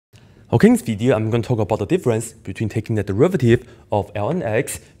Okay, in this video, I'm going to talk about the difference between taking the derivative of ln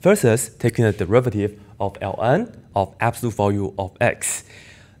x versus taking the derivative of ln of absolute value of x.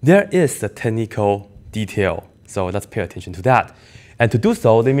 There is a technical detail, so let's pay attention to that. And to do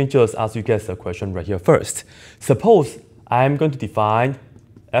so, let me just ask you guys a question right here first. Suppose I'm going to define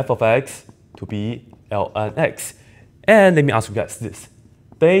f of x to be ln x. And let me ask you guys this.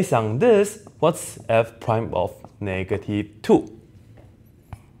 Based on this, what's f prime of -2?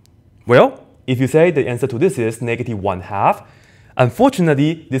 Well, if you say the answer to this is -1/2,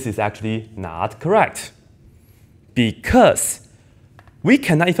 unfortunately, this is actually not correct. Because we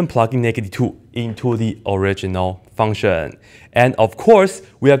cannot even plug in -2 into the original function. And of course,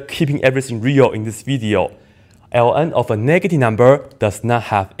 we are keeping everything real in this video. ln of a negative number does not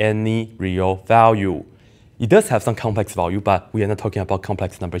have any real value. It does have some complex value, but we are not talking about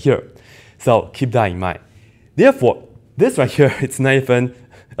complex number here. So keep that in mind. Therefore, this right here, it's not even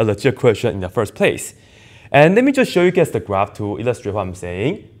a legit question in the first place. And let me just show you guys the graph to illustrate what I'm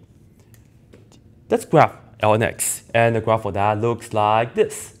saying. Let's graph ln x. And the graph for that looks like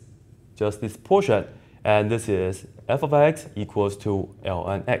this. Just this portion. And this is f of x equals to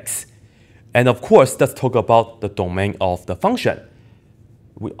ln x. And of course, let's talk about the domain of the function.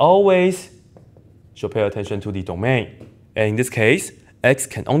 We always should pay attention to the domain. And in this case, x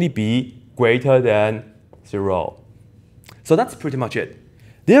can only be greater than 0. So that's pretty much it.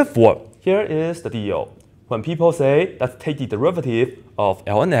 Therefore, here is the deal. When people say, let's take the derivative of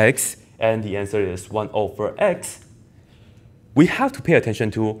ln x, and the answer is 1/x, we have to pay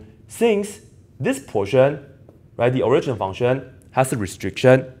attention to, since this portion, right, the original function, has a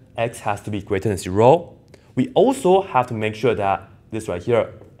restriction, x has to be greater than 0, we also have to make sure that this right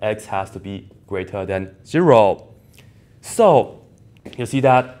here, x has to be greater than 0. So, you see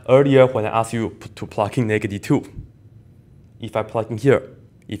that earlier when I asked you to plug in -2, if I plug in here,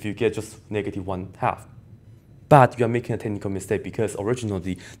 if you get just -1/2. But you are making a technical mistake because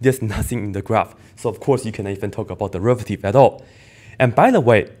originally there's nothing in the graph. So of course you cannot even talk about derivative at all. And by the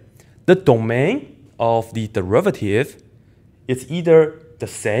way, the domain of the derivative is either the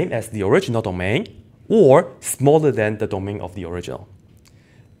same as the original domain or smaller than the domain of the original.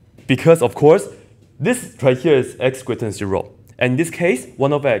 Because of course, this right here is x greater than 0. And in this case,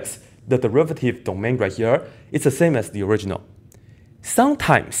 1/x, the derivative domain right here, is the same as the original.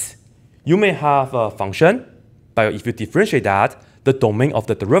 Sometimes you may have a function, but if you differentiate that, the domain of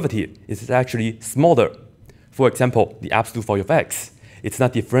the derivative is actually smaller. For example, the absolute value of x. It's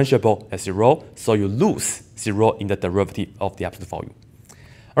not differentiable at 0, so you lose 0 in the derivative of the absolute value.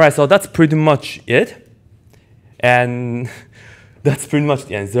 All right, so that's pretty much it. And that's pretty much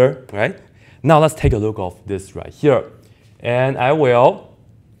the answer, right? Now let's take a look of this right here. And I will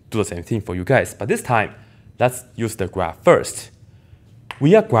do the same thing for you guys. But this time, let's use the graph first.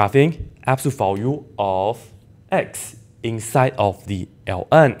 We are graphing absolute value of x inside of the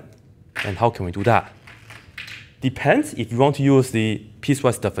ln. And how can we do that? Depends. If you want to use the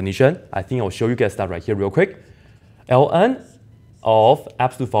piecewise definition, I think I'll show you guys that right here real quick. ln of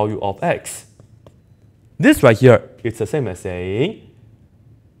absolute value of x. This right here, it's the same as saying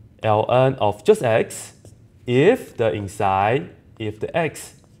ln of just x if the inside, if the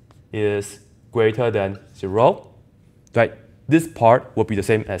x is greater than 0, right? This part will be the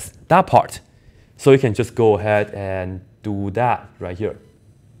same as that part. So you can just go ahead and do that right here.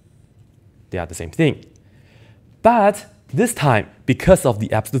 They are the same thing. But this time, because of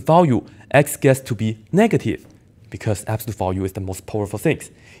the absolute value, x gets to be negative. Because absolute value is the most powerful thing.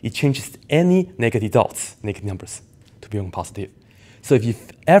 It changes any negative dots, negative numbers, to become positive. So if you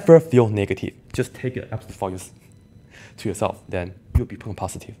ever feel negative, just take the absolute values to yourself, then you'll be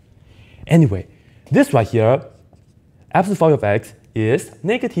positive. Anyway, this right here, absolute value of x is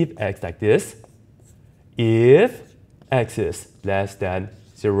 -x like this if x is less than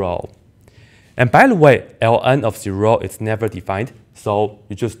 0. And by the way, ln of 0 is never defined, so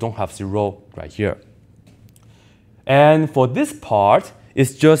you just don't have 0 right here. And for this part,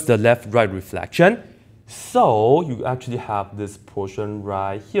 it's just the left-right reflection, so you actually have this portion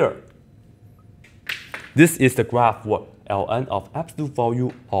right here. This is the graph for ln of absolute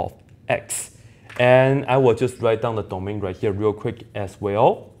value of x. And I will just write down the domain right here real quick as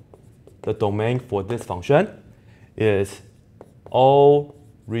well. The domain for this function is all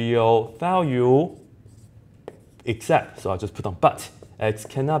real value except, so I'll just put on but, x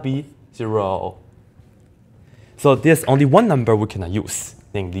cannot be 0. So there's only one number we cannot use,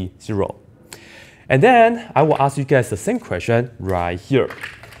 namely 0. And then I will ask you guys the same question right here.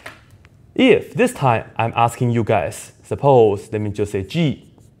 If this time I'm asking you guys, suppose, let me just say g.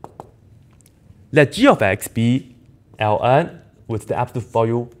 Let g of x be ln with the absolute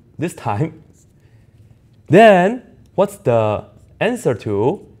value this time, then what's the answer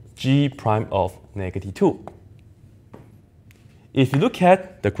to g prime of negative 2? If you look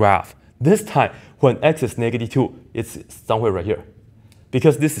at the graph, this time when x is negative 2, it's somewhere right here.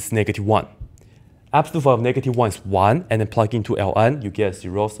 Because this is negative 1. Absolute value of negative 1 is 1, and then plug into ln, you get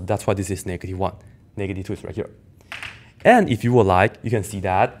 0, so that's why this is negative 1. Negative 2 is right here. And if you would like, you can see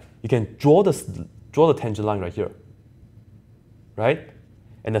that you can draw the tangent line right here, right?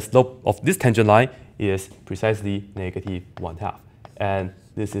 And the slope of this tangent line is precisely negative 1/2. And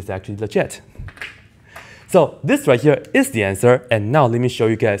this is actually legit. So this right here is the answer. And now let me show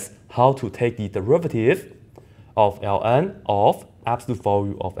you guys how to take the derivative of ln of absolute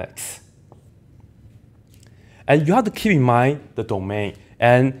value of x. And you have to keep in mind the domain.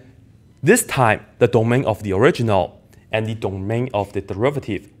 And this time, the domain of the original and the domain of the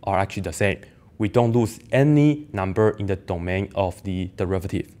derivative are actually the same. We don't lose any number in the domain of the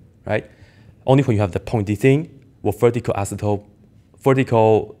derivative, right? Only when you have the pointy thing or vertical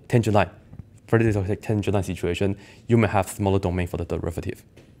tangent line situation, you may have smaller domain for the derivative.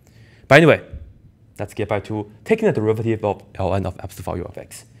 But anyway, let's get back to taking the derivative of ln of absolute value of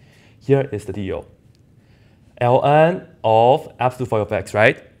x. Here is the deal. ln of absolute value of x,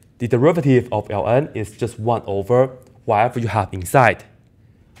 right? The derivative of ln is just 1 over whatever you have inside.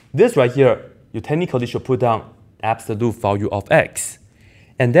 This right here, you technically should put down absolute value of x.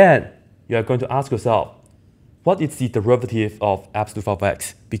 And then you are going to ask yourself, what is the derivative of absolute value of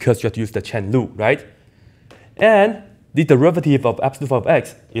x? Because you have to use the chain rule, right? And the derivative of absolute value of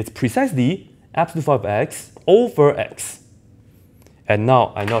x is precisely absolute value of x over x. And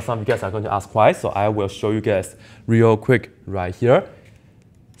now I know some of you guys are going to ask why, so I will show you guys real quick right here.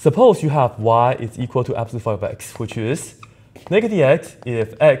 Suppose you have y is equal to absolute value of x, which is negative x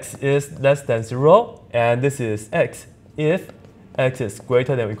if x is less than 0, and this is x if x is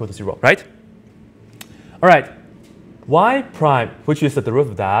greater than or equal to 0, right? All right, y prime, which is the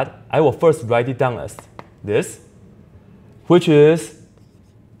derivative of that, I will first write it down as this, which is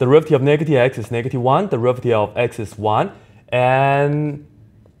derivative of negative x is negative 1, derivative of x is 1, and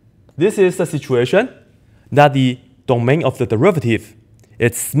this is the situation that the domain of the derivative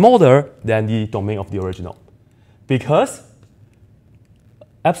is smaller than the domain of the original. Because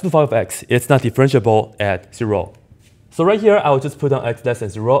absolute value of x is not differentiable at 0. So right here, I will just put down x less than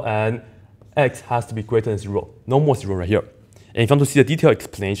 0, and x has to be greater than 0. No more 0 right here. And if you want to see the detailed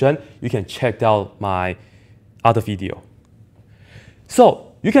explanation, you can check out my other video.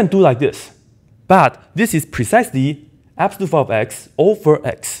 So you can do like this. But this is precisely absolute value of x over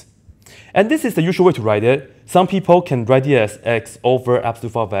x. And this is the usual way to write it. Some people can write it as x over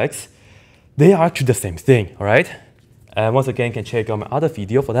absolute value of x. They are actually the same thing, all right? And once again, you can check out my other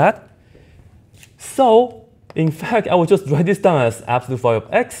video for that. So, in fact, I will just write this down as absolute value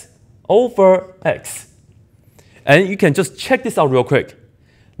of x over x. And you can just check this out real quick.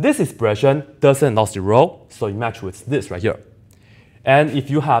 This expression doesn't allow 0, so it matches with this right here. And if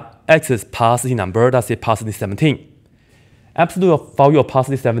you have x is positive number, let's say positive 17. Absolute value of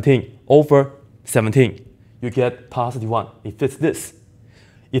positive 17 over 17, you get positive 1. It fits this.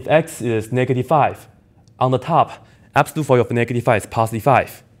 If x is negative 5, on the top, absolute value of negative 5 is positive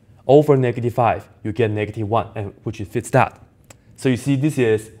 5. Over negative 5, you get negative 1, and which fits that. So you see, this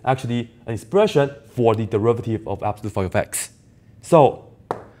is actually an expression for the derivative of absolute value of x. So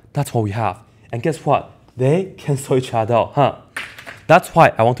that's what we have. And guess what? They cancel each other out, huh? That's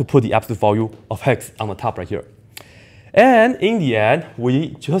why I want to put the absolute value of x on the top right here. And in the end, we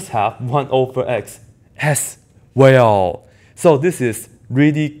just have 1 over x as well. So this is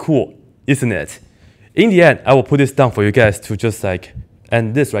really cool, isn't it? In the end, I will put this down for you guys to just like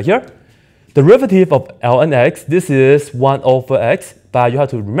end this right here. Derivative of ln x, this is 1 over x, but you have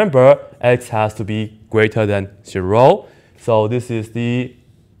to remember x has to be greater than 0. So this is the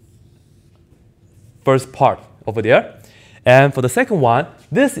first part over there. And for the second one,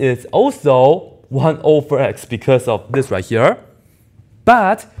 this is also 1 over x because of this right here.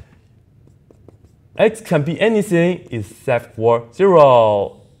 But x can be anything except for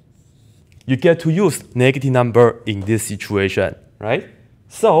 0. You get to use negative number in this situation, right?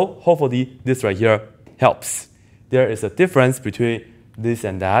 So hopefully this right here helps. There is a difference between this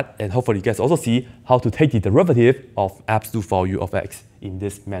and that, and hopefully you guys also see how to take the derivative of absolute value of x in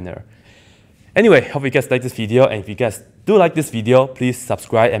this manner. Anyway, hope you guys like this video, and if you guys do like this video, please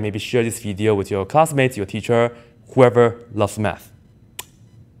subscribe and maybe share this video with your classmates, your teacher, whoever loves math.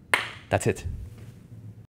 That's it.